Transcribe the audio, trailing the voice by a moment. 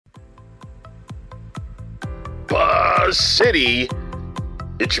your city.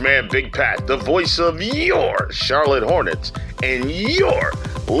 It's your man, Big Pat, the voice of your Charlotte Hornets, and you're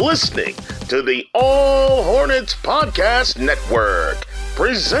listening to the All Hornets Podcast Network,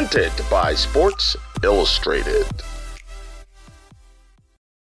 presented by Sports Illustrated.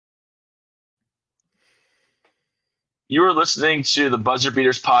 You are listening to the Buzzer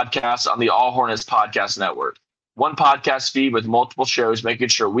Beaters podcast on the All Hornets Podcast Network. One podcast feed with multiple shows, making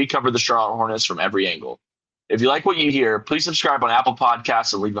sure we cover the Charlotte Hornets from every angle. If you like what you hear, please subscribe on Apple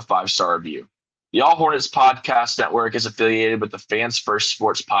Podcasts and leave a 5-star review. The All Hornets Podcast Network is affiliated with the Fans First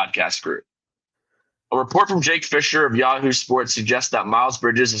Sports Podcast Group. A report from Jake Fisher of Yahoo Sports suggests that Miles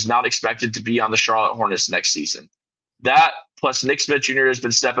Bridges is not expected to be on the Charlotte Hornets next season. That, plus Nick Smith Jr. has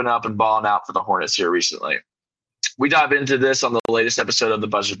been stepping up and balling out for the Hornets here recently. We dive into this on the latest episode of the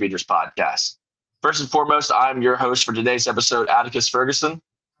Buzzer Beaters podcast. First and foremost, I'm your host for today's episode, Atticus Ferguson.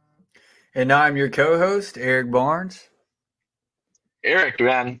 And I'm your co-host, Eric Barnes. Eric,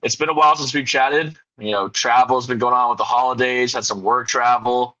 man, it's been a while since we've chatted. You know, travel's been going on with the holidays, had some work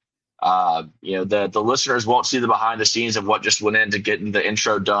travel. The listeners won't see the behind the scenes of what just went into getting the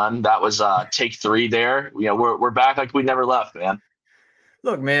intro done. That was take 3 there. You know, we're back like we never left, man.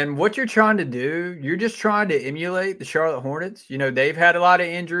 Look, man, what you're trying to do, you're just trying to emulate the Charlotte Hornets. You know, they've had a lot of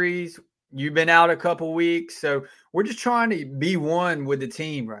injuries. You've been out a couple weeks. So we're just trying to be one with the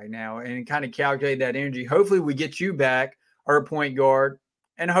team right now and kind of calculate that energy. Hopefully we get you back, our point guard,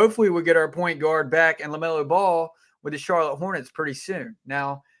 and hopefully we get our point guard back and LaMelo Ball with the Charlotte Hornets pretty soon.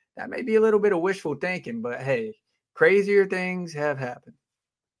 Now, that may be a little bit of wishful thinking, but hey, crazier things have happened.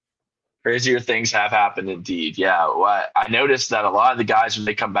 Crazier things have happened indeed. Yeah. Well, I noticed that a lot of the guys, when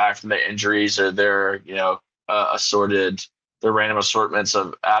they come back from their injuries or their, their random assortments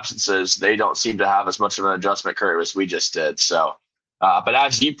of absences, they don't seem to have as much of an adjustment curve as we just did. So, but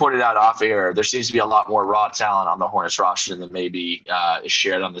as you pointed out off air, there seems to be a lot more raw talent on the Hornets roster than maybe is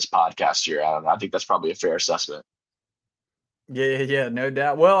shared on this podcast here. I think that's probably a fair assessment. Yeah, no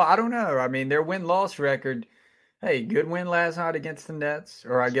doubt. Well, I don't know. I mean, their win-loss record, hey, good win last night against the Nets,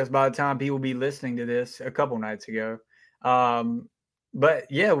 or I guess by the time people be listening to this a couple nights ago.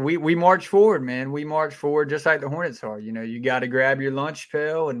 But, yeah, we march forward, man. We march forward just like the Hornets are. You know, you got to grab your lunch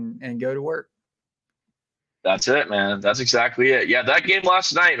pail and go to work. That's it, man. That's exactly it. Yeah, that game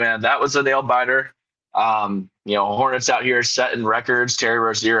last night, man, that was a nail-biter. Hornets out here setting records. Terry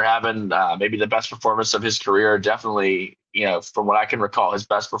Rozier having maybe the best performance of his career. Definitely, from what I can recall, his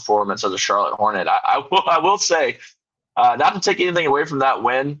best performance as a Charlotte Hornet. I will say, not to take anything away from that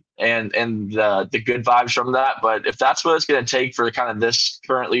win and the good vibes from that, but if that's what it's going to take for kind of this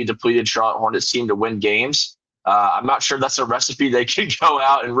currently depleted Charlotte Hornets team to win games, I'm not sure that's a recipe they can go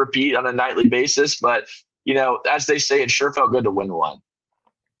out and repeat on a nightly basis. But, as they say, it sure felt good to win one.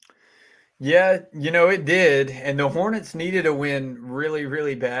 Yeah, it did. And the Hornets needed a win really,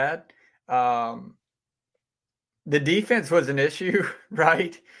 really bad. The defense was an issue,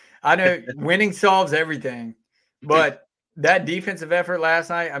 right? I know winning solves everything, but that defensive effort last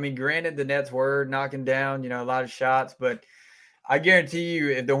night, I mean, granted the Nets were knocking down, a lot of shots, but I guarantee you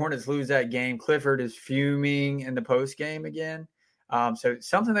if the Hornets lose that game, Clifford is fuming in the post game again. So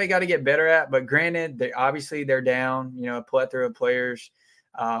something they got to get better at, but granted, they're down, a plethora of players.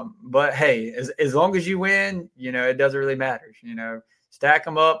 But hey, as long as you win, it doesn't really matter. Stack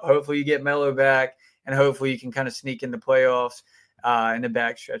them up. Hopefully you get Melo back, and hopefully you can kind of sneak in the playoffs in the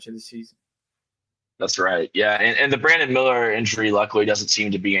back stretch of the season. That's right. Yeah. And the Brandon Miller injury, luckily, doesn't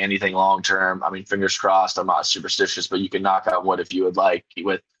seem to be anything long term. I mean, fingers crossed. I'm not superstitious, but you can knock on wood if you would like.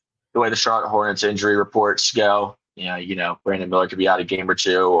 With the way the Charlotte Hornets injury reports go, Brandon Miller could be out a game or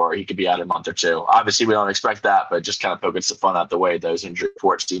two, or he could be out a month or two. Obviously, we don't expect that, but just kind of poking some fun out the way those injury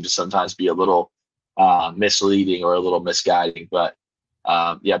reports seem to sometimes be a little misleading or a little misguiding. But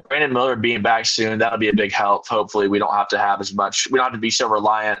Brandon Miller being back soon, that'll be a big help. Hopefully, we don't have to have as much. We don't have to be so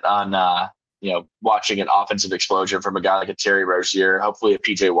reliant on watching an offensive explosion from a guy like a Terry Rozier. Hopefully, a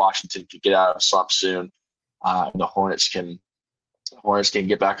PJ Washington can get out of a slump soon, and the Hornets can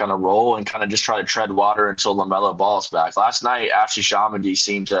get back on a roll and kind of just try to tread water until LaMelo Ball's back. Last night, Ashley Shamadi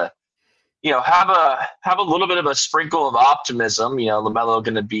seemed to, have a little bit of a sprinkle of optimism. LaMelo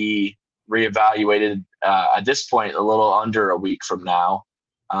going to be reevaluated at this point a little under a week from now,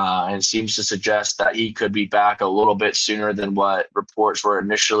 and seems to suggest that he could be back a little bit sooner than what reports were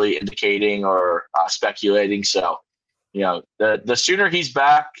initially indicating or speculating. So, the sooner he's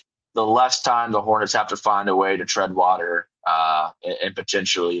back, the less time the Hornets have to find a way to tread water and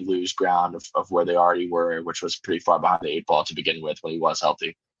potentially lose ground of where they already were, which was pretty far behind the 8 ball to begin with when he was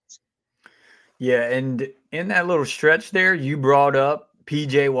healthy. Yeah, and in that little stretch there, you brought up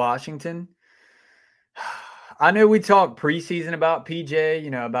PJ Washington. I know we talked preseason about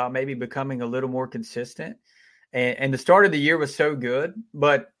PJ, about maybe becoming a little more consistent. And the start of the year was so good,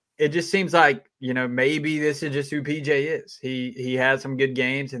 but it just seems like, maybe this is just who PJ is. He has some good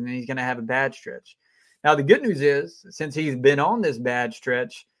games and then he's going to have a bad stretch. Now, the good news is, since he's been on this bad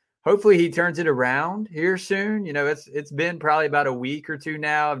stretch, hopefully he turns it around here soon. It's been probably about a week or two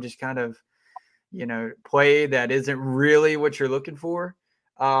now of just kind of, play that isn't really what you're looking for.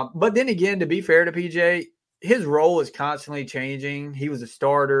 But then again, to be fair to PJ, his role is constantly changing. He was a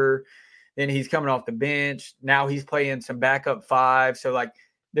starter, then he's coming off the bench. Now he's playing some backup five. So,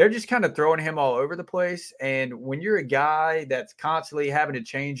 they're just kind of throwing him all over the place. And when you're a guy that's constantly having to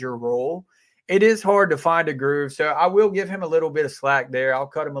change your role, it is hard to find a groove. So I will give him a little bit of slack there. I'll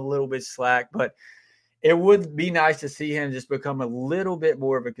cut him a little bit slack, but it would be nice to see him just become a little bit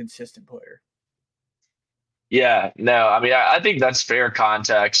more of a consistent player. Yeah, no, I mean, I think that's fair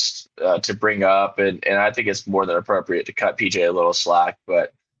context to bring up, and I think it's more than appropriate to cut PJ a little slack,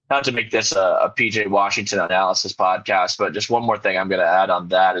 but not to make this a PJ Washington analysis podcast, but just one more thing I'm going to add on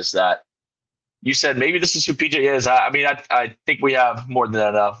that is that you said maybe this is who PJ is. I think we have more than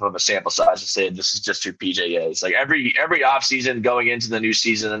enough of a sample size to say this is just who PJ is. Like every offseason going into the new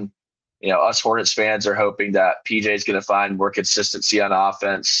season, us Hornets fans are hoping that PJ is going to find more consistency on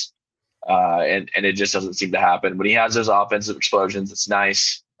offense. And it just doesn't seem to happen. When he has those offensive explosions, it's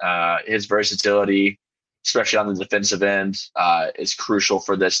nice. His versatility, especially on the defensive end, is crucial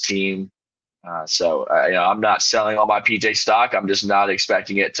for this team. So I'm not selling all my PJ stock. I'm just not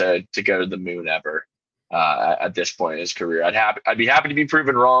expecting it to go to the moon ever at this point in his career. I'd be happy to be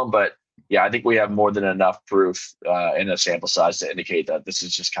proven wrong, but yeah, I think we have more than enough proof in a sample size to indicate that this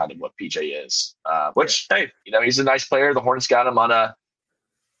is just kind of what PJ is. Which, hey, he's a nice player. The Hornets got him on a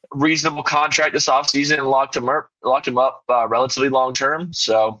reasonable contract this offseason and locked him up relatively long term.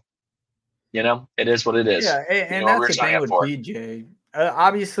 So, it is what it is. Yeah, and that's the thing with PJ.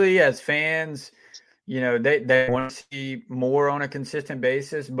 Obviously, as fans, they want to see more on a consistent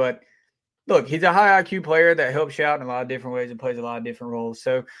basis. But look, he's a high IQ player that helps you out in a lot of different ways and plays a lot of different roles.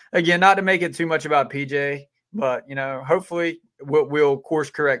 So, again, not to make it too much about PJ, but, hopefully we'll course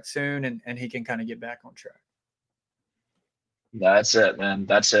correct soon and he can kind of get back on track. That's it, man.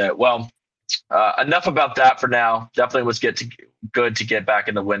 That's it. Well, enough about that for now. Definitely was good to get back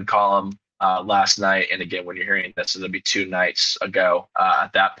in the win column last night. And again, when you're hearing this, it'll be 2 nights ago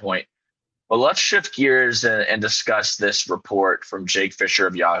at that point. But let's shift gears and discuss this report from Jake Fisher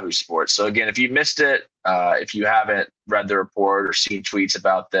of Yahoo Sports. So again, if you missed it, if you haven't read the report or seen tweets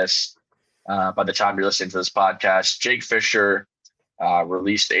about this by the time you're listening to this podcast, Jake Fisher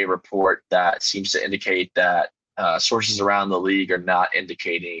released a report that seems to indicate that sources around the league are not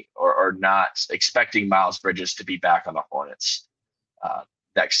indicating or not expecting Miles Bridges to be back on the Hornets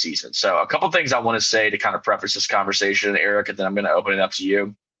next season. So a couple things I want to say to kind of preface this conversation, Eric, and then I'm going to open it up to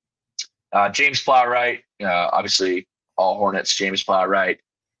you. James Plowright, obviously all Hornets, James Plowright,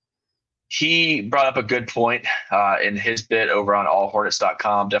 he brought up a good point in his bit over on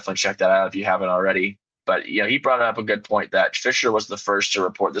allhornets.com. Definitely check that out if you haven't already. But he brought up a good point that Fisher was the first to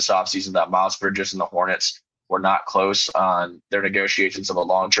report this offseason that Miles Bridges and the Hornets were not close on their negotiations of a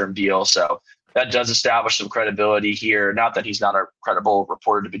long-term deal. So that does establish some credibility here. Not that he's not a credible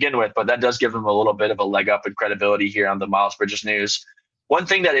reporter to begin with, but that does give him a little bit of a leg up in credibility here on the Miles Bridges news. One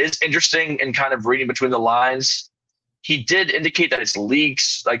thing that is interesting in kind of reading between the lines, he did indicate that it's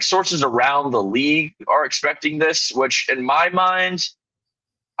leagues, like sources around the league are expecting this, which in my mind,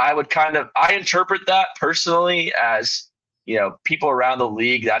 I interpret that personally as, people around the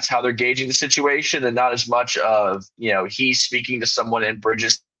league, that's how they're gauging the situation, and not as much of, he's speaking to someone in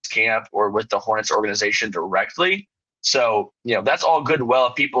Bridges camp or with the Hornets organization directly. So, that's all good and well.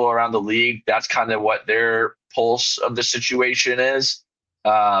 If people around the league, that's kind of what their pulse of the situation is.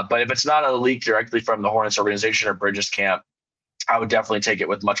 But if it's not a leak directly from the Hornets organization or Bridges camp, I would definitely take it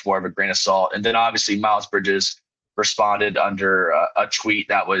with much more of a grain of salt. And then obviously Miles Bridges responded under a tweet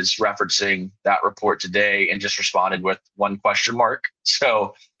that was referencing that report today and just responded with one question mark.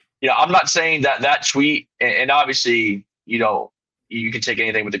 So, I'm not saying that tweet, and obviously, you can take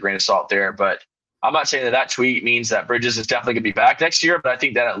anything with a grain of salt there, but I'm not saying that tweet means that Bridges is definitely going to be back next year, but I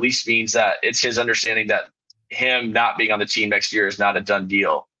think that at least means that it's his understanding that him not being on the team next year is not a done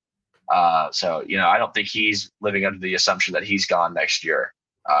deal. So, I don't think he's living under the assumption that he's gone next year.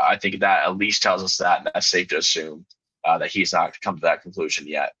 I think that at least tells us that, and that's safe to assume that he's not come to that conclusion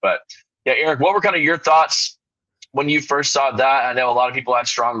yet. But yeah, Eric, what were kind of your thoughts when you first saw that? I know a lot of people had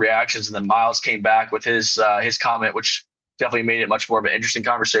strong reactions, and then Miles came back with his comment, which definitely made it much more of an interesting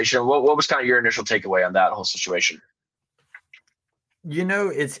conversation. What was kind of your initial takeaway on that whole situation?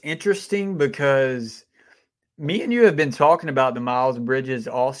 It's interesting because me and you have been talking about the Miles Bridges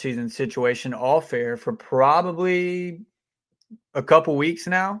off-season situation off air for probably a couple weeks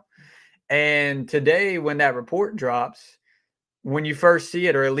now. And today, when that report drops, when you first see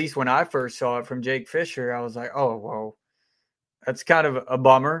it, or at least when I first saw it from Jake Fisher, I was like, oh, whoa, that's kind of a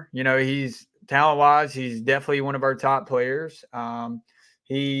bummer. You know, he's talent-wise, he's definitely one of our top players.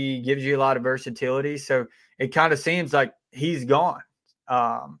 He gives you a lot of versatility. So it kind of seems like he's gone.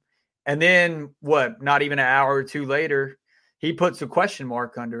 And then not even an hour or two later, he puts a question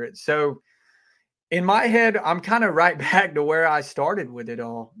mark under it. So in my head, I'm kind of right back to where I started with it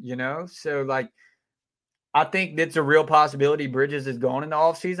all, you know? So like, I think it's a real possibility Bridges is gone in the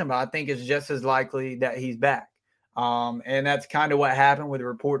offseason, but I think it's just as likely that he's back. And that's kind of what happened with the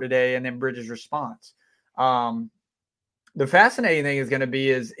report today and then Bridges' response. The fascinating thing is going to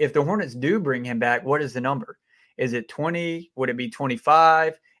be is if the Hornets do bring him back, what is the number? Is it 20? Would it be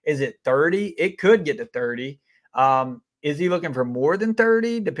 25? Is it 30? It could get to 30. Is he looking for more than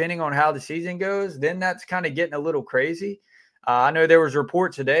 30, depending on how the season goes? Then that's kind of getting a little crazy. I know there was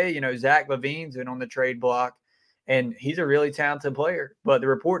reports today, you know, Zach LaVine's been on the trade block, and he's a really talented player. But the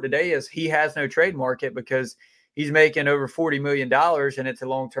report today is he has no trade market because he's making over $40 million, and it's a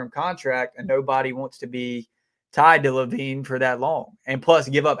long-term contract, and nobody wants to be tied to LaVine for that long, and plus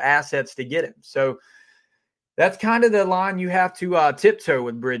give up assets to get him. So that's kind of the line you have to tiptoe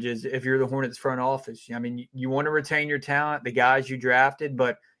with Bridges if you're the Hornets front office. I mean, you want to retain your talent, the guys you drafted,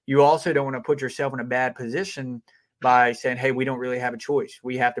 but you also don't want to put yourself in a bad position by saying, hey, we don't really have a choice.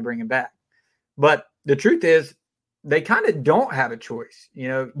 We have to bring him back. But the truth is they kind of don't have a choice. You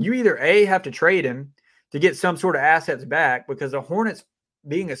know, you either A, have to trade him to get some sort of assets back because the Hornets,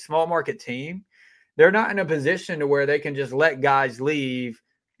 being a small market team, they're not in a position to where they can just let guys leave,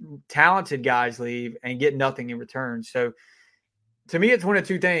 talented guys leave, and get nothing in return. So to me, it's one of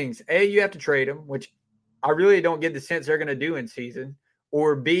two things. A, you have to trade them, which I really don't get the sense they're going to do in season.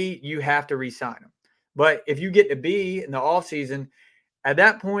 Or B, you have to re-sign them. But if you get to B in the offseason, at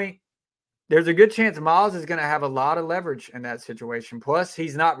that point, there's a good chance Miles is going to have a lot of leverage in that situation. Plus,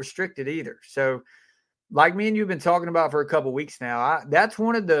 he's not restricted either. So like me and you've been talking about for a couple of weeks now, that's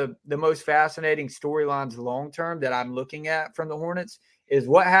one of the most fascinating storylines long-term that I'm looking at from the Hornets is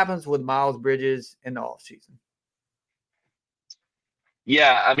what happens with Miles Bridges in the offseason.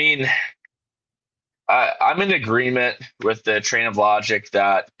 Yeah, I mean, I'm in agreement with the train of logic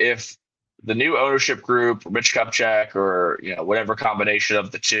that if the new ownership group, Mitch Kupchak, or whatever combination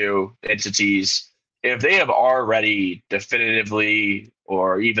of the two entities, if they have already definitively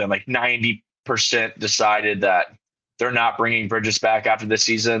or even like 90% decided that they're not bringing Bridges back after this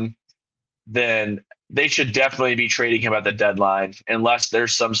season, then they should definitely be trading him at the deadline, unless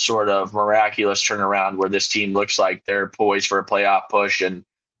there's some sort of miraculous turnaround where this team looks like they're poised for a playoff push and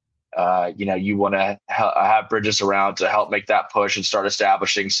you want to have Bridges around to help make that push and start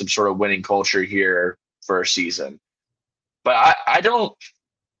establishing some sort of winning culture here for a season. But I don't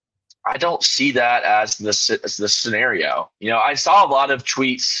see that as the scenario. I saw a lot of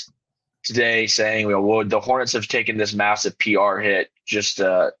tweets today saying, well, the Hornets have taken this massive PR hit just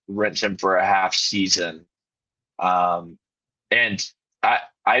to rent him for a half season. And I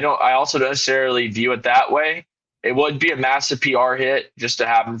also don't necessarily view it that way. It would be a massive PR hit just to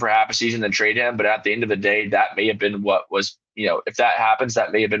have him for half a season and trade him. But at the end of the day, that may have been what was, if that happens,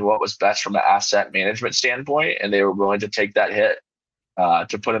 that may have been what was best from an asset management standpoint. And they were willing to take that hit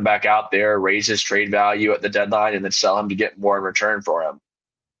to put him back out there, raise his trade value at the deadline, and then sell him to get more in return for him.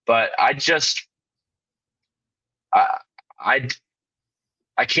 But I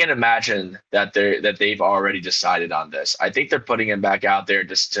can't imagine that they've already decided on this. I think they're putting him back out there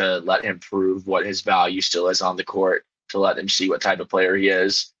just to let him prove what his value still is on the court, to let him see what type of player he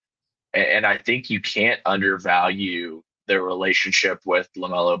is. And I think you can't undervalue their relationship with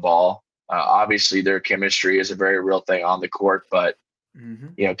LaMelo Ball. Obviously, their chemistry is a very real thing on the court, but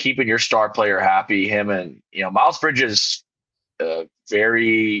keeping your star player happy, him and Miles Bridges, a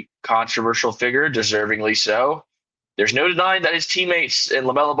very controversial figure, deservingly so. There's no denying that his teammates and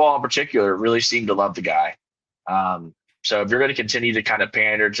LaMelo Ball in particular really seem to love the guy. So if you're going to continue to kind of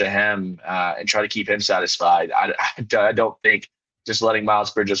pander to him and try to keep him satisfied, I don't think just letting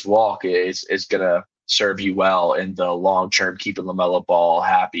Miles Bridges walk is going to serve you well in the long-term keeping LaMelo Ball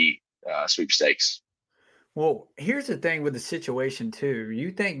happy sweepstakes. Well, here's the thing with the situation too.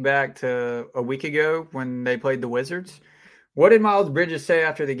 You think back to a week ago when they played the Wizards. What did Miles Bridges say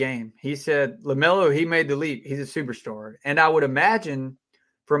after the game? He said, LaMelo, he made the leap. He's a superstar. And I would imagine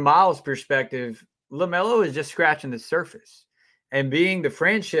from Miles' perspective, LaMelo is just scratching the surface. And being the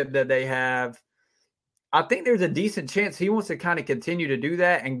friendship that they have, I think there's a decent chance he wants to kind of continue to do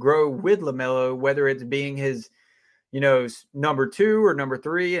that and grow with LaMelo, whether it's being his, number 2 or number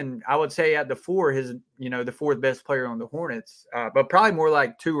 3. And I would say at the 4, his, the 4th best player on the Hornets, but probably more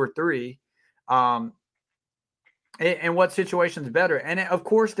like 2 or 3. And what situation's better? And of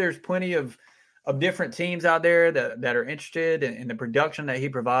course, there's plenty of different teams out there that are interested in the production that he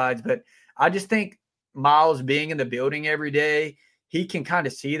provides. But I just think Miles being in the building every day, he can kind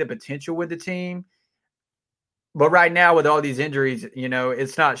of see the potential with the team. But right now, with all these injuries,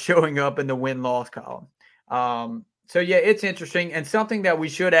 it's not showing up in the win-loss column. So, yeah, it's interesting. And something that we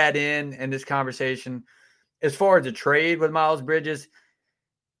should add in this conversation, as far as a trade with Miles Bridges,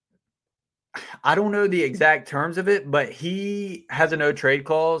 I don't know the exact terms of it, but he has a no-trade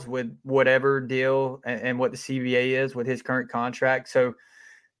clause with whatever deal and what the CBA is with his current contract. So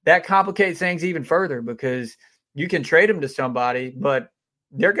that complicates things even further because you can trade him to somebody, but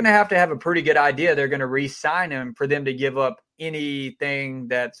they're going to have a pretty good idea they're going to re-sign him for them to give up anything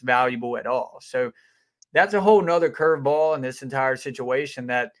that's valuable at all. So that's a whole nother curveball in this entire situation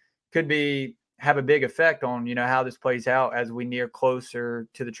that could have a big effect on, how this plays out as we near closer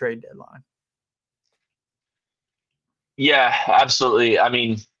to the trade deadline. Yeah, absolutely. I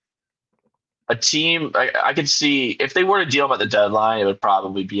mean, a team, I could see if they were to deal him at the deadline, it would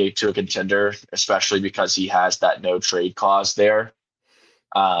probably be to a contender, especially because he has that no trade clause there.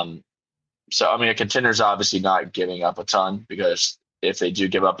 So, I mean, a contender's obviously not giving up a ton because if they do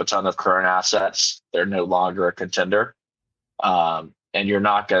give up a ton of current assets, they're no longer a contender. And you're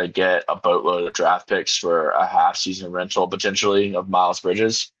not going to get a boatload of draft picks for a half-season rental potentially of Miles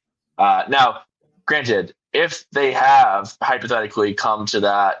Bridges. Now, granted, if they have hypothetically come to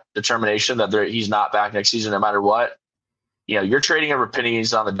that determination that he's not back next season no matter what, you're trading over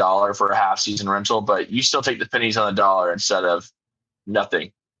pennies on the dollar for a half-season rental, but you still take the pennies on the dollar instead of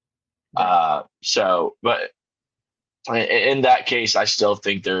nothing. But in that case, I still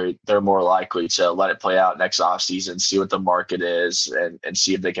think they're more likely to let it play out next offseason, see what the market is, and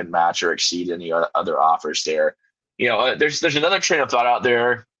see if they can match or exceed any other offers there. There's another train of thought out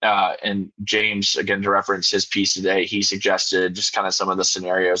there, and James, again, to reference his piece today, he suggested just kind of some of the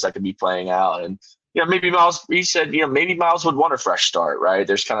scenarios that could be playing out. And, maybe Miles, he said, maybe Miles would want a fresh start, right?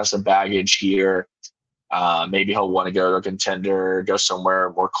 There's kind of some baggage here. Maybe he'll want to go to a contender, go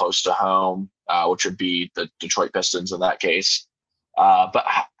somewhere more close to home, which would be the Detroit Pistons in that case. But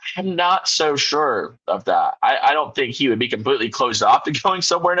I'm not so sure of that. I don't think he would be completely closed off to going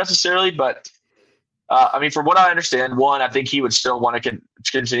somewhere necessarily, but from what I understand, one, I think he would still want to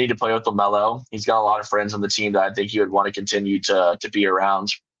continue to play with LaMelo. He's got a lot of friends on the team that I think he would want to continue to be around.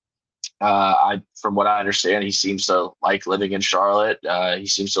 From what I understand, he seems to like living in Charlotte. He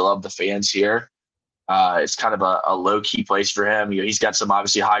seems to love the fans here. It's kind of a low-key place for him. He's got some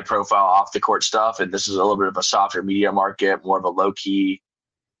obviously high-profile off-the-court stuff, and this is a little bit of a softer media market, more of a low-key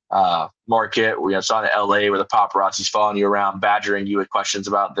market. It's on in LA where the paparazzi's following you around, badgering you with questions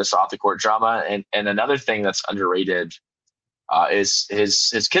about this off-the-court drama. And another thing that's underrated is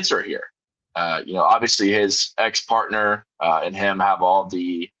his kids are here. Obviously his ex-partner and him have all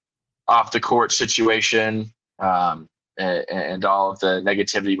the off-the-court situation and all of the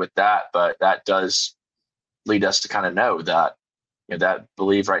negativity with that, but that does lead us to kind of know that that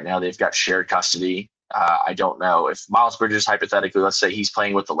believe right now they've got shared custody. I don't know if Miles Bridges, hypothetically, let's say he's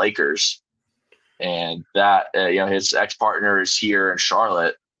playing with the Lakers and that, his ex-partner is here in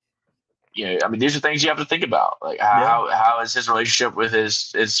Charlotte. These are things you have to think about. Like how is his relationship with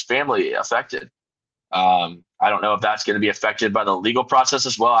his family affected? I don't know if that's going to be affected by the legal process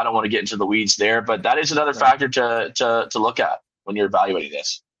as well. I don't want to get into the weeds there, but that is another factor to look at when you're evaluating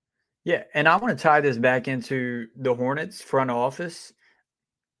this. Yeah. And I want to tie this back into the Hornets front office.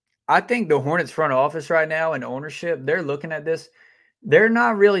 I think the Hornets front office right now and ownership, they're looking at this. They're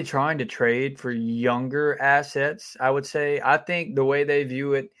not really trying to trade for younger assets, I would say. I think the way they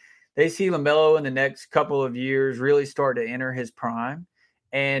view it, they see LaMelo in the next couple of years really start to enter his prime.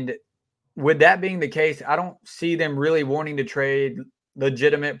 And with that being the case, I don't see them really wanting to trade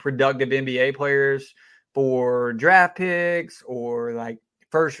legitimate, productive NBA players for draft picks or like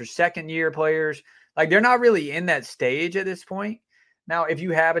first or second year players. Like they're not really in that stage at this point. Now, if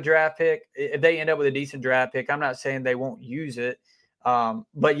you have a draft pick, if they end up with a decent draft pick, I'm not saying they won't use it.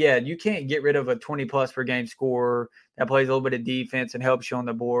 But yeah, you can't get rid of a 20+ per game scorer that plays a little bit of defense and helps you on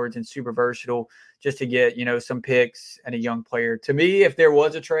the boards and super versatile just to get, some picks and a young player. To me, if there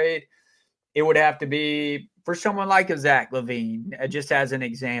was a trade, it would have to be for someone like a Zach LaVine, just as an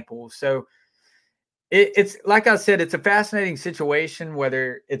example. So it's like I said, it's a fascinating situation,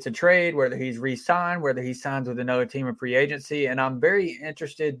 whether it's a trade, whether he's re-signed, whether he signs with another team in free agency. And I'm very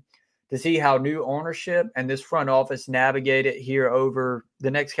interested to see how new ownership and this front office navigate it here over the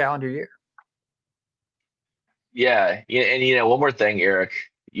next calendar year. Yeah. And, one more thing, Eric,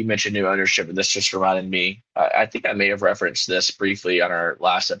 you mentioned new ownership, and this just reminded me. I think I may have referenced this briefly on our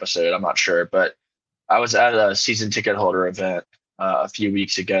last episode. I'm not sure, but I was at a season ticket holder event a few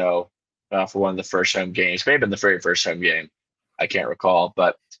weeks ago for one of the first home games. May have been the very first home game. I can't recall,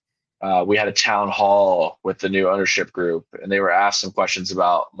 but we had a town hall with the new ownership group, and they were asked some questions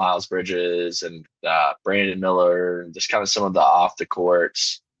about Miles Bridges and Brandon Miller, and just kind of some of the off the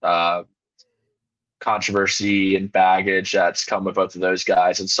courts controversy and baggage that's come with both of those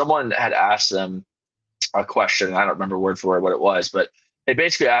guys. And someone had asked them a question. I don't remember word for word what it was, but they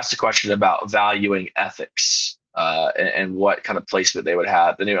basically asked a question about valuing ethics and what kind of placement they would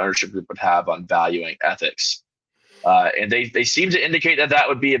have, the new ownership group would have on valuing ethics. And they seem to indicate that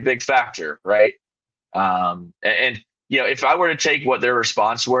would be a big factor, right? If I were to take what their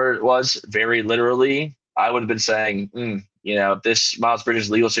response was very literally, I would have been saying, if this Miles Bridges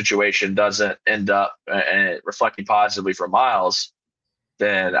legal situation doesn't end up reflecting positively for Miles,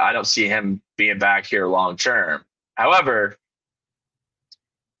 then I don't see him being back here long term. However,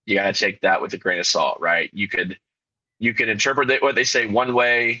 you got to take that with a grain of salt, right? You could interpret what they say one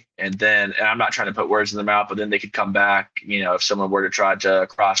way, and I'm not trying to put words in their mouth, but then they could come back, if someone were to try to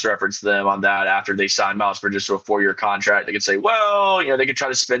cross-reference them on that after they sign Miles Bridges to a 4-year contract, they could say, well, they could try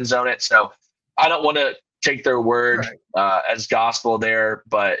to spin zone it. So I don't want to take their word as gospel there,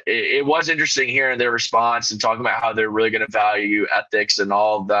 but it was interesting hearing their response and talking about how they're really going to value ethics and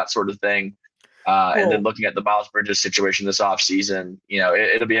all of that sort of thing. And then looking at the Miles Bridges situation this offseason,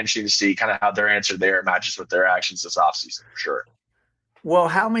 it'll be interesting to see kind of how their answer there matches with their actions this offseason for sure. Well,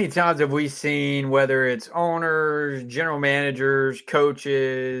 how many times have we seen, whether it's owners, general managers,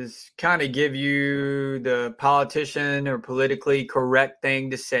 coaches, kind of give you the politician or politically correct thing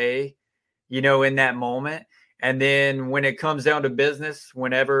to say, in that moment. And then when it comes down to business,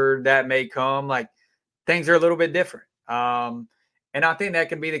 whenever that may come, like things are a little bit different. And I think that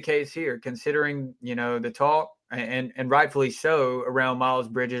can be the case here, considering, the talk and rightfully so around Miles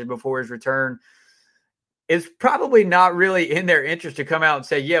Bridges before his return. It's probably not really in their interest to come out and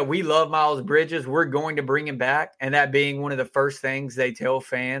say, yeah, we love Miles Bridges. We're going to bring him back. And that being one of the first things they tell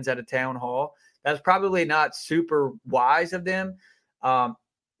fans at a town hall. That's probably not super wise of them.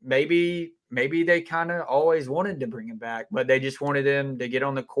 Maybe they kind of always wanted to bring him back, but they just wanted him to get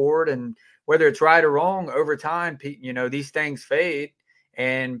on the court. And whether it's right or wrong, over time, these things fade,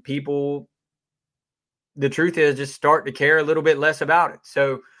 and people, the truth is, just start to care a little bit less about it.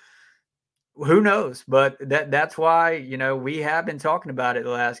 So who knows? But that's why, we have been talking about it the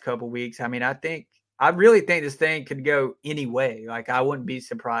last couple of weeks. I mean, I really think this thing could go any way. Like, I wouldn't be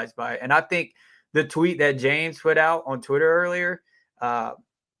surprised by it. And I think the tweet that James put out on Twitter earlier,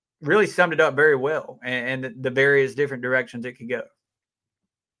 really summed it up very well, and the various different directions it could go.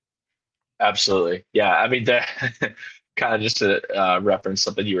 Absolutely. Yeah. I mean, kind of just to reference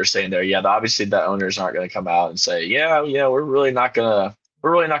something you were saying there. Yeah. Obviously the owners aren't going to come out and say, we're really not going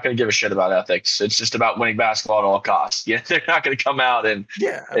to give a shit about ethics. It's just about winning basketball at all costs. Yeah. They're not going to come out and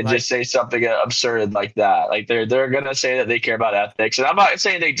just say something absurd like that. Like they're going to say that they care about ethics, and I'm not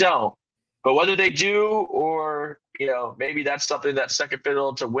saying they don't, but whether they do or, maybe that's something that's second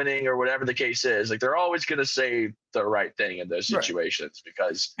fiddle to winning or whatever the case is. Like, they're always going to say the right thing in those situations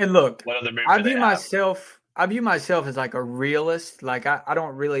because. And look, I view myself as like a realist. Like, I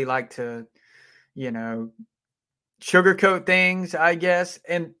don't really like to, sugarcoat things, I guess.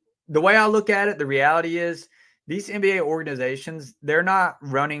 And the way I look at it, the reality is these NBA organizations, they're not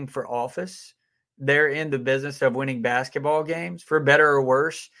running for office. They're in the business of winning basketball games, for better or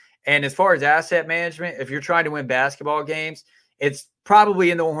worse. And as far as asset management, if you're trying to win basketball games, it's probably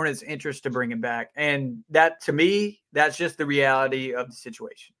in the Hornets' interest to bring him back. And that, to me, that's just the reality of the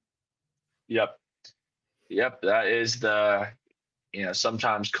situation. Yep. That is the,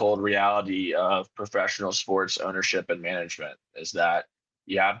 sometimes cold reality of professional sports ownership and management, is that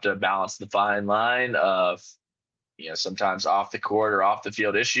you have to balance the fine line of, sometimes off the court or off the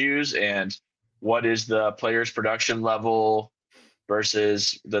field issues, and what is the player's production level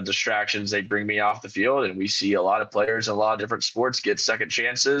versus the distractions they bring me off the field. And we see a lot of players in a lot of different sports get second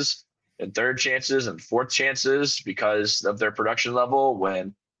chances and third chances and fourth chances because of their production level,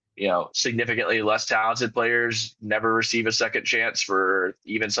 when, significantly less talented players never receive a second chance for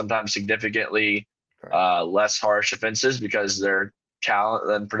even sometimes significantly less harsh offenses because their talent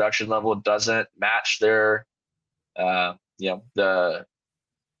and production level doesn't match their,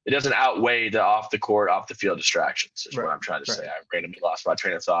 it doesn't outweigh the off the court, off the field distractions is what I'm trying to say. I randomly lost my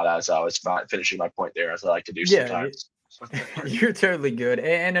train of thought as I was finishing my point there, as I like to do sometimes. You're totally good.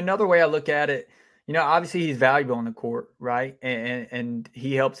 And another way I look at it, obviously he's valuable on the court, right? And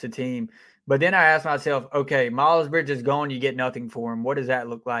he helps the team. But then I ask myself, okay, Miles Bridges is gone, you get nothing for him. What does that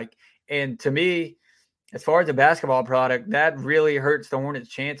look like? And to me, as far as a basketball product, that really hurts the Hornets'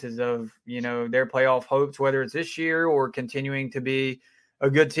 chances of, their playoff hopes, whether it's this year or continuing to be a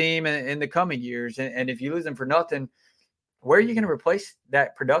good team in the coming years. And if you lose them for nothing, where are you going to replace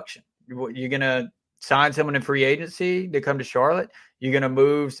that production? You're going to sign someone in free agency to come to Charlotte. You're going to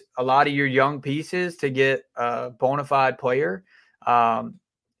move a lot of your young pieces to get a bona fide player.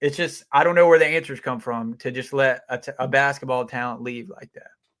 It's just, I don't know where the answers come from to just let a basketball talent leave like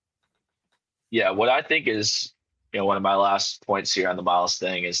that. Yeah, what I think is, one of my last points here on the Miles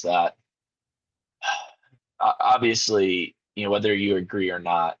thing is that obviously, whether you agree or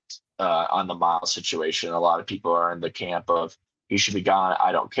not on the Miles situation, a lot of people are in the camp of he should be gone.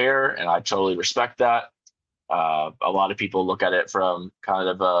 I don't care, and I totally respect that. A lot of people look at it from kind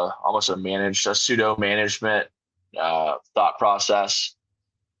of almost a pseudo management thought process.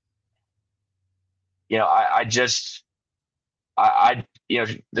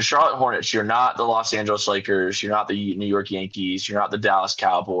 The Charlotte Hornets, you're not the Los Angeles Lakers, you're not the New York Yankees, you're not the Dallas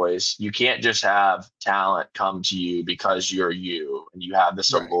Cowboys. You can't just have talent come to you because you're you and you have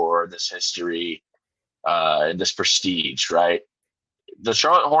this allure, this history, and this prestige, right? The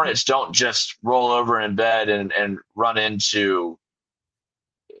Charlotte Hornets don't just roll over in bed and run into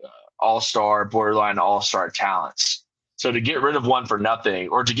borderline all-star talents. So to get rid of one for nothing,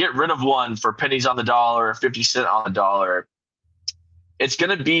 or to get rid of one for pennies on the dollar, 50 cents on the dollar, it's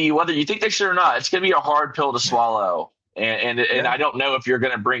going to be, whether you think they should or not, it's going to be a hard pill to swallow. And I don't know if you're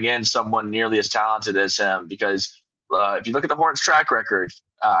going to bring in someone nearly as talented as him, because if you look at the Hornets' track record,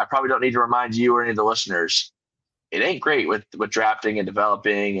 I probably don't need to remind you or any of the listeners, it ain't great with drafting and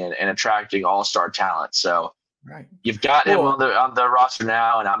developing and attracting all-star talent. So you've got him on the roster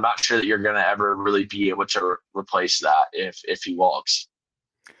now, and I'm not sure that you're going to ever really be able to replace that if he walks.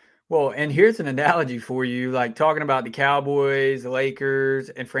 Well, and here's an analogy for you, like talking about the Cowboys, the Lakers,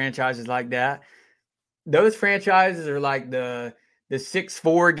 and franchises like that. Those franchises are like the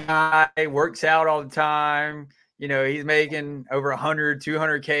 6'4" guy, works out all the time. He's making over 100,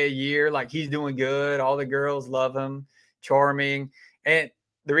 200K a year. Like, he's doing good. All the girls love him, charming. And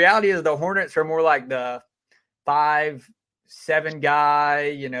the reality is the Hornets are more like the 5'7"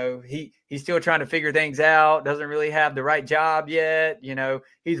 guy. He's still trying to figure things out, doesn't really have the right job yet.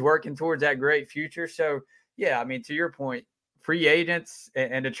 He's working towards that great future. So, yeah, I mean, to your point, free agents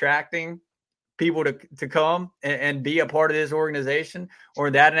and attracting people to come and be a part of this organization,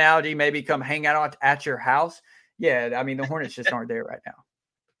 or that analogy, maybe come hang out at your house. Yeah, I mean, the Hornets just aren't there right now.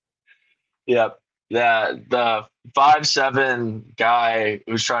 Yep. The 5'7" guy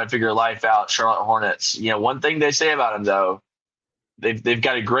who's trying to figure life out, Charlotte Hornets. One thing they say about him, though, they've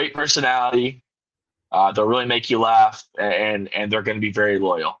got a great personality. They'll really make you laugh, and they're going to be very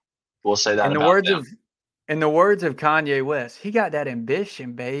loyal. We'll say that. In the words of Kanye West, he got that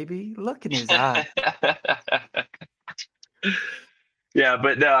ambition, baby. Look in his eye. Yeah,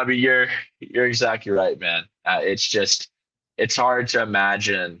 but no, I mean, you're exactly right, man. It's hard to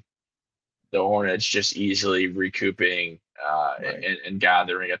imagine the Hornets just easily recouping and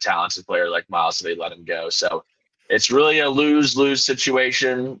gathering a talented player like Miles if they let him go. So it's really a lose-lose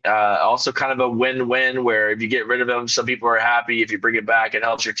situation. Also kind of a win-win, where if you get rid of him, some people are happy. If you bring it back, it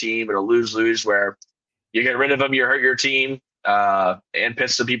helps your team. But a lose-lose where you get rid of him, you hurt your team and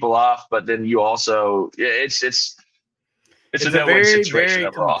piss some people off. But then you also it's a very, very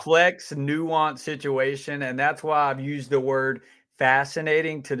overall. Complex, nuanced situation. And that's why I've used the word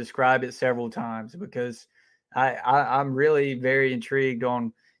fascinating to describe it several times, because I'm really very intrigued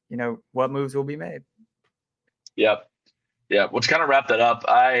on, what moves will be made. Yep. Yeah. Well, to kind of wrap that up,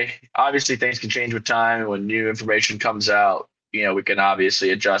 obviously things can change with time. And when new information comes out, we can obviously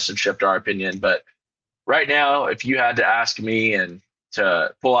adjust and shift our opinion. But right now, if you had to ask me and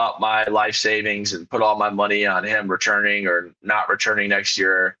to pull out my life savings and put all my money on him returning or not returning next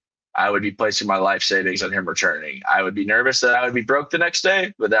year, I would be placing my life savings on him returning. I would be nervous that I would be broke the next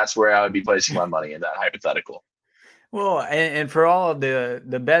day, but that's where I would be placing my money in that hypothetical. Well, and for all of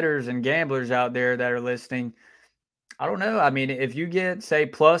the bettors and gamblers out there that are listening, I don't know. I mean, if you get, say,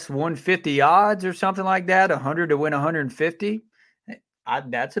 plus 150 odds or something like that, 100 to win 150,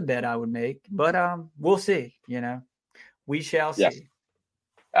 that's a bet I would make. But we'll see, We shall see. Yeah.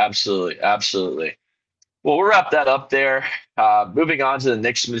 Absolutely. Well, we'll wrap that up there. Moving on to the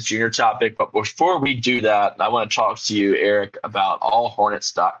Nick Smith Jr. topic. But before we do that, I want to talk to you, Eric, about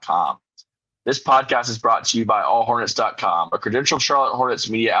allhornets.com. This podcast is brought to you by allhornets.com, a credentialed Charlotte Hornets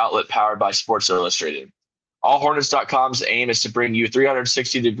media outlet powered by Sports Illustrated. AllHornets.com's aim is to bring you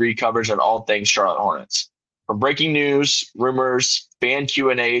 360-degree coverage on all things Charlotte Hornets. From breaking news, rumors, fan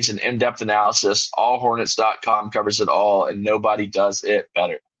Q&As, and in-depth analysis, AllHornets.com covers it all, and nobody does it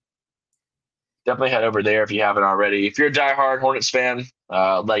better. Definitely head over there if you haven't already. If you're a diehard Hornets fan,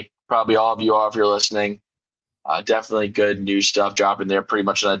 like probably all of you are if you're listening, definitely good news stuff dropping there pretty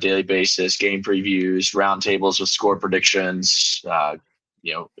much on a daily basis. Game previews, roundtables with score predictions,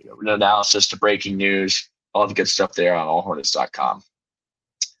 analysis to breaking news, all the good stuff there on allhornets.com.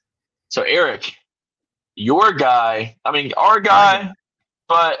 So Eric, your guy, our guy,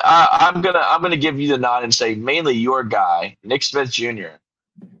 but I'm gonna give you the nod and say mainly your guy, Nick Smith Jr.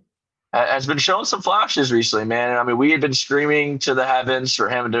 has been showing some flashes recently, man. We had been screaming to the heavens for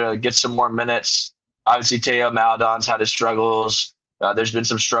him to get some more minutes. Obviously, Theo Maledon's had his struggles. There's been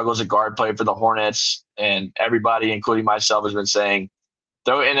some struggles at guard play for the Hornets, and everybody, including myself, has been saying,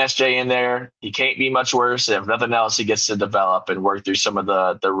 throw NSJ in there. He can't be much worse. If nothing else, he gets to develop and work through some of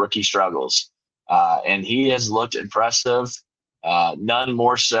the rookie struggles. And he has looked impressive, none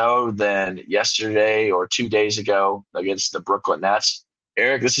more so than yesterday or 2 days ago against the Brooklyn Nets.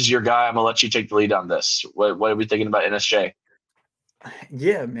 Eric, this is your guy. I'm going to let you take the lead on this. What are we thinking about NSJ?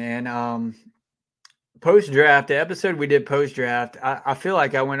 Yeah, man. Post-draft, the episode we did post-draft, I feel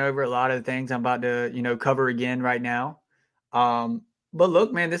like I went over a lot of the things I'm about to, cover again right now. But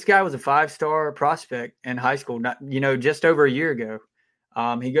look, man, this guy was a 5-star prospect in high school, just over a year ago.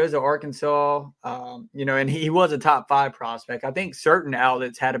 He goes to Arkansas, and he was a top 5 prospect. I think certain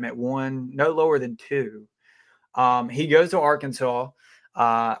outlets had him at 1, no lower than 2. He goes to Arkansas.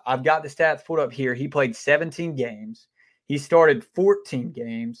 I've got the stats pulled up here. He played 17 games. He started 14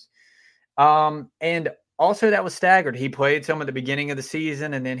 games. And also that was staggered. He played some at the beginning of the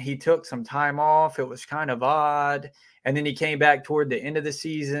season, and then he took some time off. It was kind of odd. And then he came back toward the end of the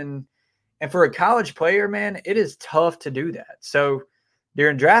season. And for a college player, man, it is tough to do that. So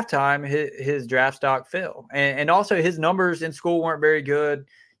during draft time, his draft stock fell. And also his numbers in school weren't very good.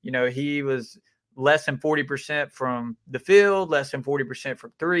 He was less than 40% from the field, less than 40%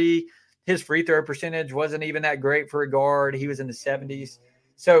 from 3. His free throw percentage wasn't even that great for a guard. He was in the 70s.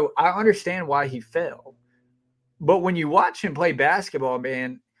 So I understand why he fell. But when you watch him play basketball,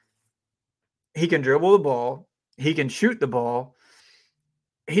 man, he can dribble the ball. He can shoot the ball.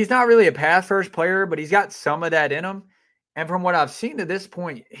 He's not really a pass-first player, but he's got some of that in him. And from what I've seen to this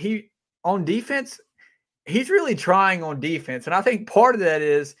point, on defense, he's really trying on defense. And I think part of that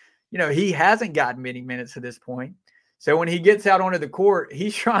is, he hasn't gotten many minutes to this point. So when he gets out onto the court,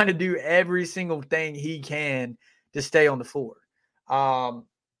 he's trying to do every single thing he can to stay on the floor.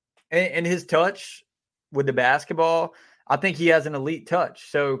 And his touch with the basketball, I think he has an elite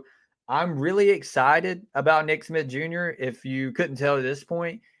touch. So I'm really excited about Nick Smith Jr., if you couldn't tell at this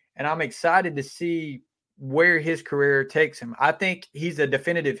point. And I'm excited to see where his career takes him. I think he's a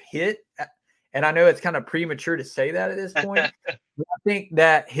definitive hit. And I know it's kind of premature to say that at this point. But I think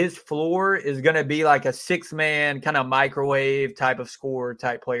that his floor is going to be like a 6-man kind of microwave type of scorer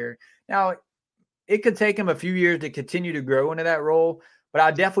type player. Now, it could take him a few years to continue to grow into that role. But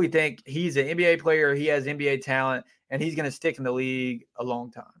I definitely think he's an NBA player. He has NBA talent, and he's going to stick in the league a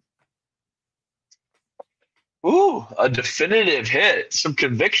long time. Ooh, a definitive hit. Some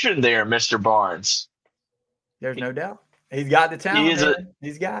conviction there, Mr. Barnes. There's no doubt. He's got the talent.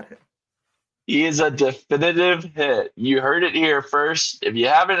 He's got it. He is a definitive hit. You heard it here first. If you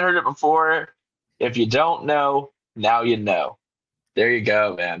haven't heard it before, if you don't know, now you know. There you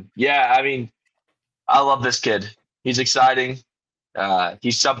go, man. Yeah, I love this kid. He's exciting.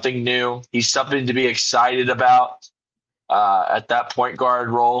 He's something new. He's something to be excited about at that point guard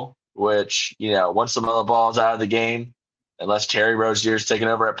role, which, once the ball's out of the game, unless Terry Rozier's taking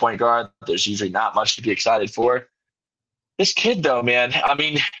over at point guard, there's usually not much to be excited for. This kid, though, man,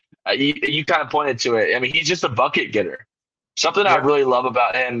 you kind of pointed to it. He's just a bucket getter. Something I really love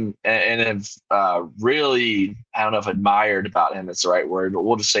about him and have really, I don't know if admired about him is the right word, but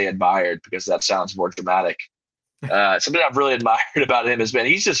we'll just say admired because that sounds more dramatic. Something I've really admired about him has been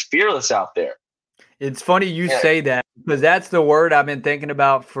he's just fearless out there. It's funny you say that because that's the word I've been thinking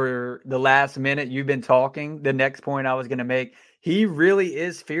about for the last minute you've been talking. The next point I was going to make, he really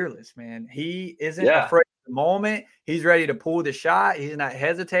is fearless, man. He isn't afraid of the moment. He's ready to pull the shot. He's not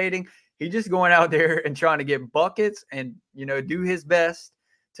hesitating. He's just going out there and trying to get buckets and, do his best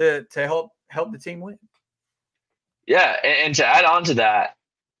to help the team win. Yeah, and to add on to that,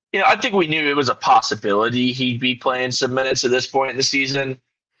 I think we knew it was a possibility he'd be playing some minutes at this point in the season,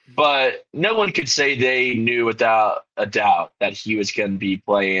 but no one could say they knew without a doubt that he was going to be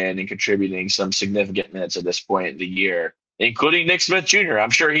playing and contributing some significant minutes at this point in the year. including Nick Smith Jr. I'm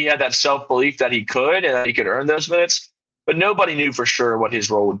sure he had that self-belief that he could and that he could earn those minutes, but nobody knew for sure what his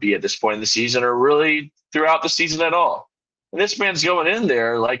role would be at this point in the season or really throughout the season at all. And this man's going in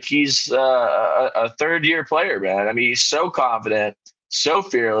there like he's a third-year player, man. I mean, he's so confident, so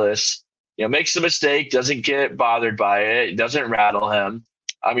fearless, makes a mistake, doesn't get bothered by it, doesn't rattle him.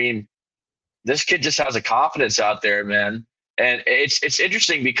 I mean, this kid just has a confidence out there, man. And it's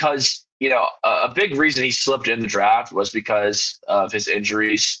interesting because, a big reason he slipped in the draft was because of his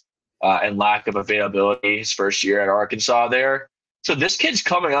injuries and lack of availability his first year at Arkansas there. So this kid's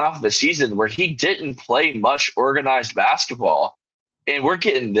coming off of a season where he didn't play much organized basketball. And we're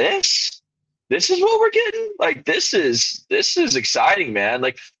getting this. This is what we're getting. Like, this is exciting, man.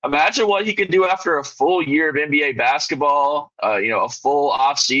 Like, imagine what he can do after a full year of NBA basketball, a full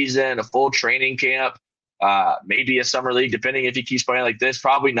off season, a full training camp. Maybe a summer league, depending if he keeps playing like this.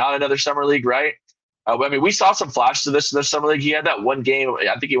 Probably not another summer league, right? I mean, we saw some flashes of this in the summer league. He had that one game.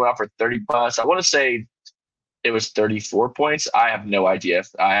 I think he went out for 30 plus. I want to say it was 34 points. I have no idea.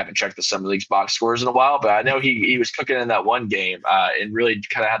 I haven't checked the summer league's box scores in a while, but I know he was cooking in that one game and really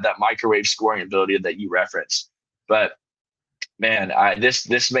kind of had that microwave scoring ability that you referenced. But man,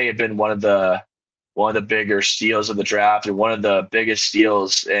 this may have been one of the bigger steals of the draft and one of the biggest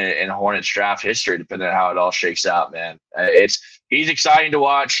steals in Hornets draft history, depending on how it all shakes out, man. He's exciting to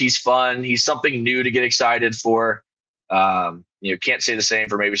watch. He's fun. He's something new to get excited for. Can't say the same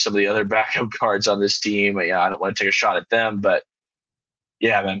for maybe some of the other backup guards on this team. I don't want to take a shot at them, but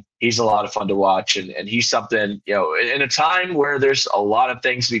yeah, man, he's a lot of fun to watch. And he's something, in a time where there's a lot of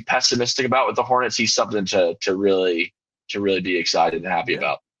things to be pessimistic about with the Hornets, he's something to really be excited and happy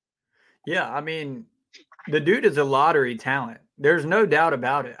about. Yeah, I mean, the dude is a lottery talent. There's no doubt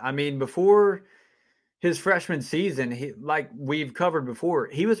about it. I mean, before his freshman season, like we've covered before,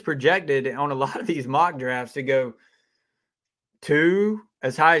 he was projected on a lot of these mock drafts to go 2,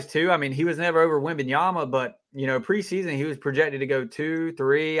 as high as 2. I mean, he was never over Wembanyama, but, preseason he was projected to go 2,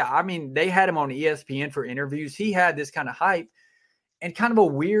 3. I mean, they had him on ESPN for interviews. He had this kind of hype and kind of a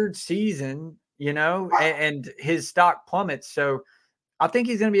weird season, and his stock plummets. So I think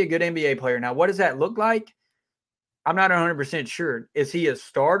he's going to be a good NBA player. Now, what does that look like? I'm not 100% sure. Is he a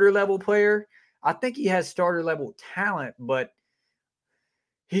starter level player? I think he has starter level talent, but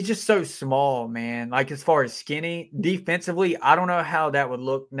he's just so small, man. Like, as far as skinny, defensively, I don't know how that would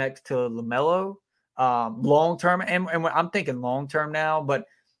look next to LaMelo long term. And I'm thinking long term now. But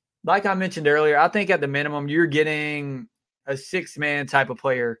like I mentioned earlier, I think at the minimum, you're getting a 6-man type of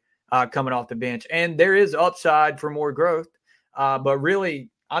player coming off the bench. And there is upside for more growth. But really,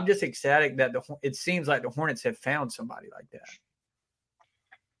 I'm just ecstatic that it seems like the Hornets have found somebody like that.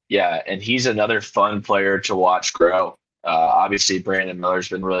 Yeah, and he's another fun player to watch grow. Obviously, Brandon Miller's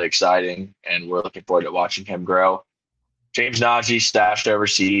been really exciting, and we're looking forward to watching him grow. James Najee stashed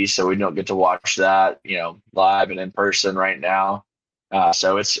overseas, so we don't get to watch that, live and in person right now.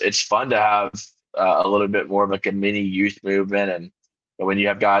 So it's fun to have a little bit more of like a mini youth movement, and when you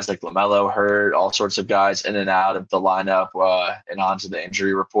have guys like LaMelo hurt, all sorts of guys in and out of the lineup and onto the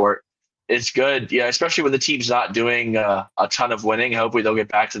injury report. It's good, especially when the team's not doing a ton of winning. Hopefully they'll get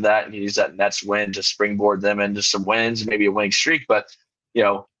back to that and use that Nets win to springboard them into some wins, maybe a winning streak. But,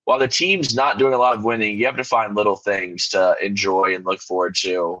 while the team's not doing a lot of winning, you have to find little things to enjoy and look forward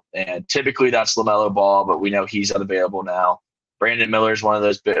to. And typically that's LaMelo Ball, but we know he's unavailable now. Brandon Miller is one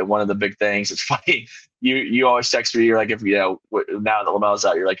of the big things. It's funny. You always text me. You're like, if now that LaMelo's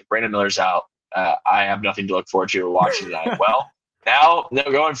out, you're like, if Brandon Miller's out, I have nothing to look forward to watching tonight. Well, now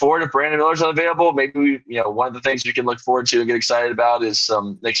going forward, if Brandon Miller's unavailable, maybe one of the things we can look forward to and get excited about is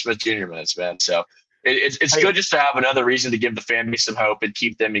some Nick Smith Jr. minutes, man. So it's good just to have another reason to give the fan base some hope and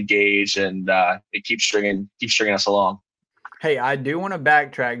keep them engaged and keep stringing us along. Hey, I do want to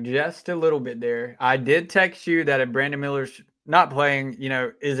backtrack just a little bit there. I did text you that if Brandon Miller's not playing,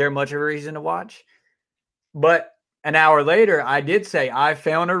 is there much of a reason to watch? But an hour later, I did say I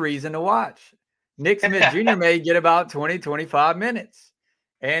found a reason to watch. Nick Smith Jr. may get about 20, 25 minutes.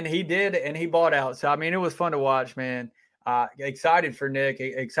 And he did, and he bought out. So, I mean, it was fun to watch, man. Excited for Nick,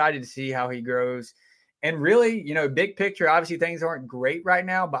 excited to see how he grows. And really, big picture, obviously things aren't great right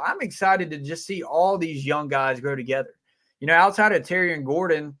now, but I'm excited to just see all these young guys grow together. Outside of Terry and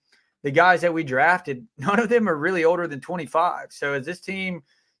Gordon, the guys that we drafted, none of them are really older than 25. So as this team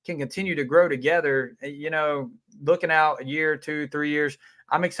can continue to grow together, looking out a year, 2, 3 years,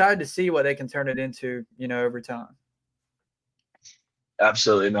 I'm excited to see what they can turn it into, over time.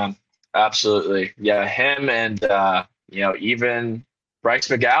 Absolutely, man. Absolutely. Yeah, him and, even Bryce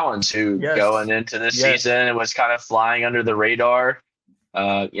McGowens, who going into this season was kind of flying under the radar.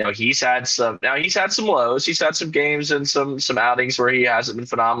 He's had some lows. He's had some games and some outings where he hasn't been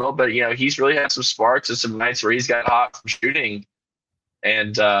phenomenal, but he's really had some sparks and some nights where he's got hot from shooting.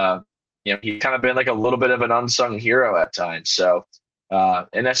 And he's kind of been like a little bit of an unsung hero at times. So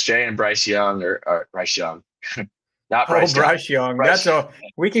NSJ and Bryce Young or Bryce Young. Not Bryce Young. Bryce Young. That's all.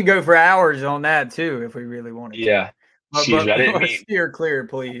 We can go for hours on that too if we really wanted to. Yeah. But let's steer clear,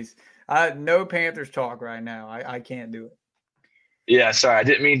 please. No Panthers talk right now. I can't do it. Yeah, sorry. I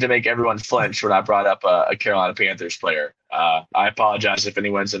didn't mean to make everyone flinch when I brought up a Carolina Panthers player. I apologize if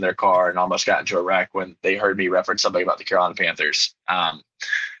anyone's in their car and almost got into a wreck when they heard me reference something about the Carolina Panthers.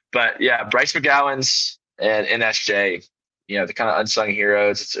 But yeah, Bryce McGowens and NSJ, the kind of unsung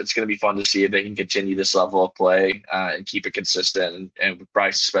heroes. It's going to be fun to see if they can continue this level of play and keep it consistent. And with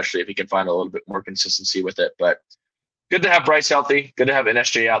Bryce, especially if he can find a little bit more consistency with it. But good to have Bryce healthy. Good to have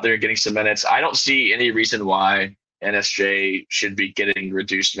NSJ out there getting some minutes. I don't see any reason why NSJ should be getting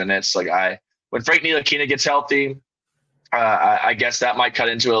reduced minutes. When Frank Ntilikina gets healthy, I guess that might cut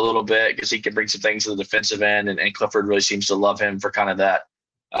into it a little bit because he can bring some things to the defensive end, and Clifford really seems to love him for kind of that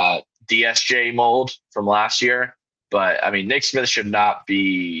DSJ mold from last year. But I mean, Nick Smith there should not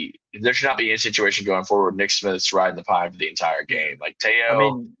be any situation going forward. Nick Smith's riding the pine for the entire game. Like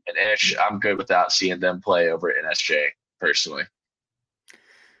Teo and Ish, I'm good without seeing them play over NSJ personally.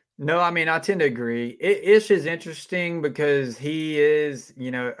 No, I mean, I tend to agree. Ish is interesting because he is,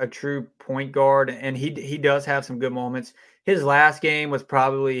 a true point guard, and he does have some good moments. His last game was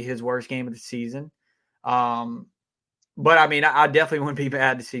probably his worst game of the season. But I mean, I definitely wouldn't be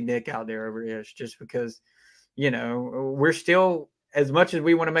mad to see Nick out there over Ish just because, we're still, as much as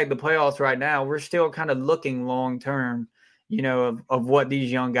we want to make the playoffs right now, we're still kind of looking long-term, of what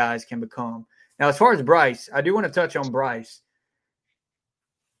these young guys can become. Now, as far as Bryce, I do want to touch on Bryce.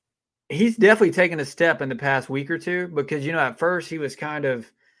 He's definitely taken a step in the past week or two because, at first he was kind of,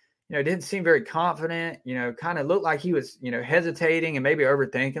 didn't seem very confident, kind of looked like he was, hesitating and maybe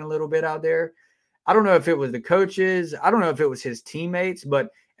overthinking a little bit out there. I don't know if it was the coaches. I don't know if it was his teammates, but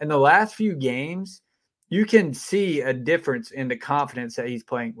in the last few games, you can see a difference in the confidence that he's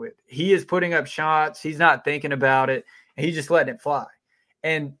playing with. He is putting up shots. He's not thinking about it. And he's just letting it fly.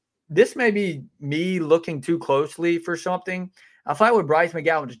 And this may be me looking too closely for something. I thought with Bryce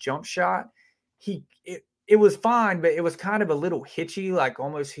McGowan's jump shot, it was fine, but it was kind of a little hitchy, like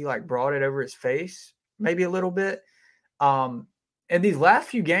almost he brought it over his face, maybe a little bit. And these last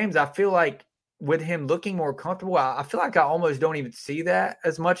few games, I feel like with him looking more comfortable, I feel like I almost don't even see that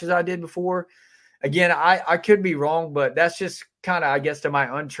as much as I did before. Again, I could be wrong, but that's just kind of, I guess, to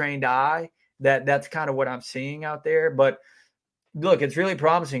my untrained eye, that's kind of what I'm seeing out there. But look, it's really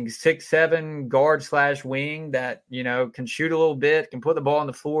promising. 6'7" guard/wing that, can shoot a little bit, can put the ball on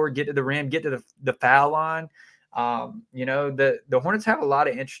the floor, get to the rim, get to the foul line. The Hornets have a lot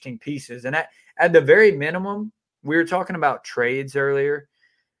of interesting pieces. And at the very minimum, we were talking about trades earlier.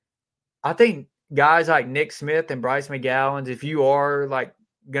 I think guys like Nick Smith and Bryce McGowens, if you are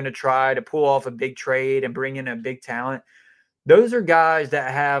going to try to pull off a big trade and bring in a big talent, those are guys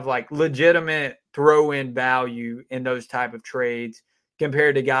that have legitimate throw-in value in those type of trades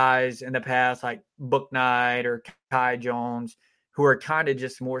compared to guys in the past like Bouknight or Kai Jones, who are kind of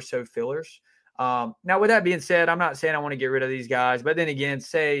just more so fillers. Now, with that being said, I'm not saying I want to get rid of these guys, but then again,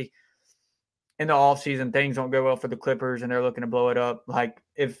 say in the offseason things don't go well for the Clippers and they're looking to blow it up.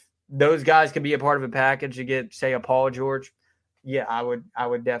 If those guys could be a part of a package to get, say, a Paul George, yeah, I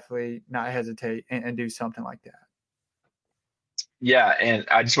would definitely not hesitate and do something like that. Yeah, and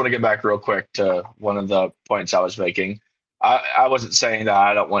I just want to get back real quick to one of the points I was making. I wasn't saying that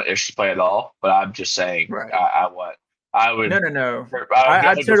I don't want Ish to play at all, but I'm just saying right. I would. No.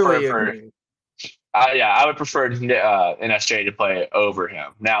 I totally agree. I would prefer NSJ to play over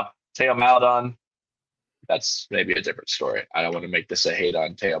him. Now, Teo Maledon, that's maybe a different story. I don't want to make this a hate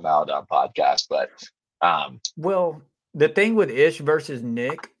on Teo Maledon podcast, but well, the thing with Ish versus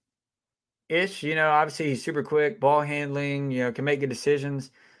Nick, Ish, obviously he's super quick, ball handling, can make good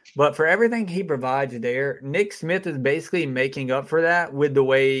decisions. But for everything he provides there, Nick Smith is basically making up for that with the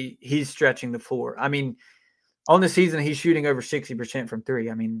way he's stretching the floor. I mean, on the season, he's shooting over 60% from three.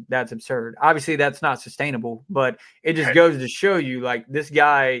 I mean, that's absurd. Obviously, that's not sustainable, but it just goes to show you, this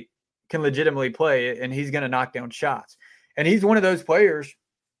guy can legitimately play and he's going to knock down shots. And he's one of those players,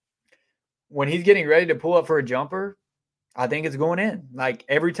 when he's getting ready to pull up for a jumper, I think it's going in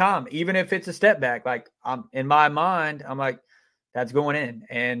every time, even if it's a step back. I'm in my mind, I'm like, that's going in.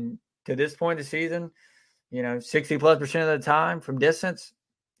 And to this point of the season, 60+% of the time from distance,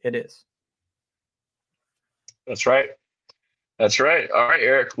 it is. That's right. All right,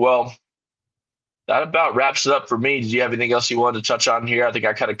 Eric. Well, That about wraps it up for me. Did you have anything else you wanted to touch on here? I think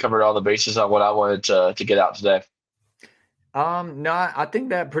I kind of covered all the bases on what I wanted to get out today. No, I think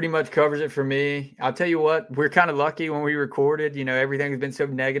that pretty much covers it for me. I'll tell you what, we're kind of lucky when we recorded. Everything has been so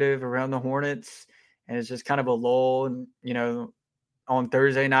negative around the Hornets, and it's just kind of a lull. And on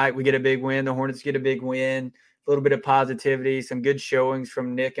Thursday night we get a big win. The Hornets get a big win. A little bit of positivity, some good showings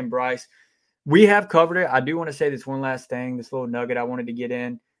from Nick and Bryce. We have covered it. I do want to say this one last thing, this little nugget I wanted to get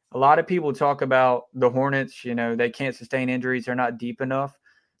in. A lot of people talk about the Hornets. They can't sustain injuries. They're not deep enough.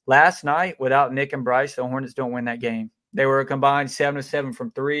 Last night, without Nick and Bryce, the Hornets don't win that game. They were a combined 7 of 7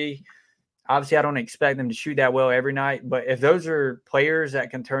 from three. Obviously, I don't expect them to shoot that well every night, but if those are players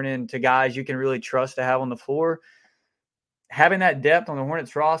that can turn into guys you can really trust to have on the floor, having that depth on the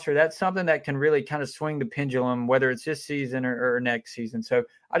Hornets roster, that's something that can really kind of swing the pendulum, whether it's this season or next season. So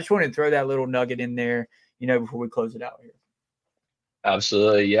I just wanted to throw that little nugget in there, before we close it out here.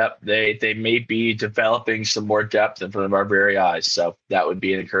 Absolutely. Yep. They may be developing some more depth in front of our very eyes. So that would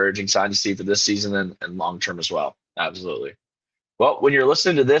be an encouraging sign to see for this season and long term as well. Absolutely. Well, when you're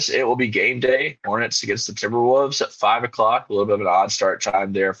listening to this, it will be game day. Hornets against the Timberwolves at 5:00. A little bit of an odd start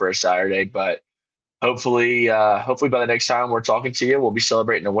time there for a Saturday, but hopefully by the next time we're talking to you, we'll be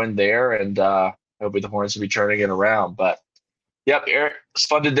celebrating a win there, and hopefully the Hornets will be turning it around. But yep, Eric, it's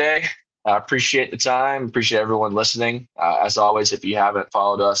fun today. I appreciate the time. Appreciate everyone listening. As always, if you haven't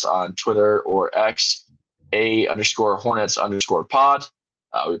followed us on Twitter or X, _Hornets_pod.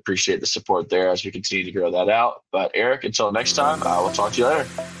 We appreciate the support there as we continue to grow that out. But Eric, until next time, we'll talk to you later.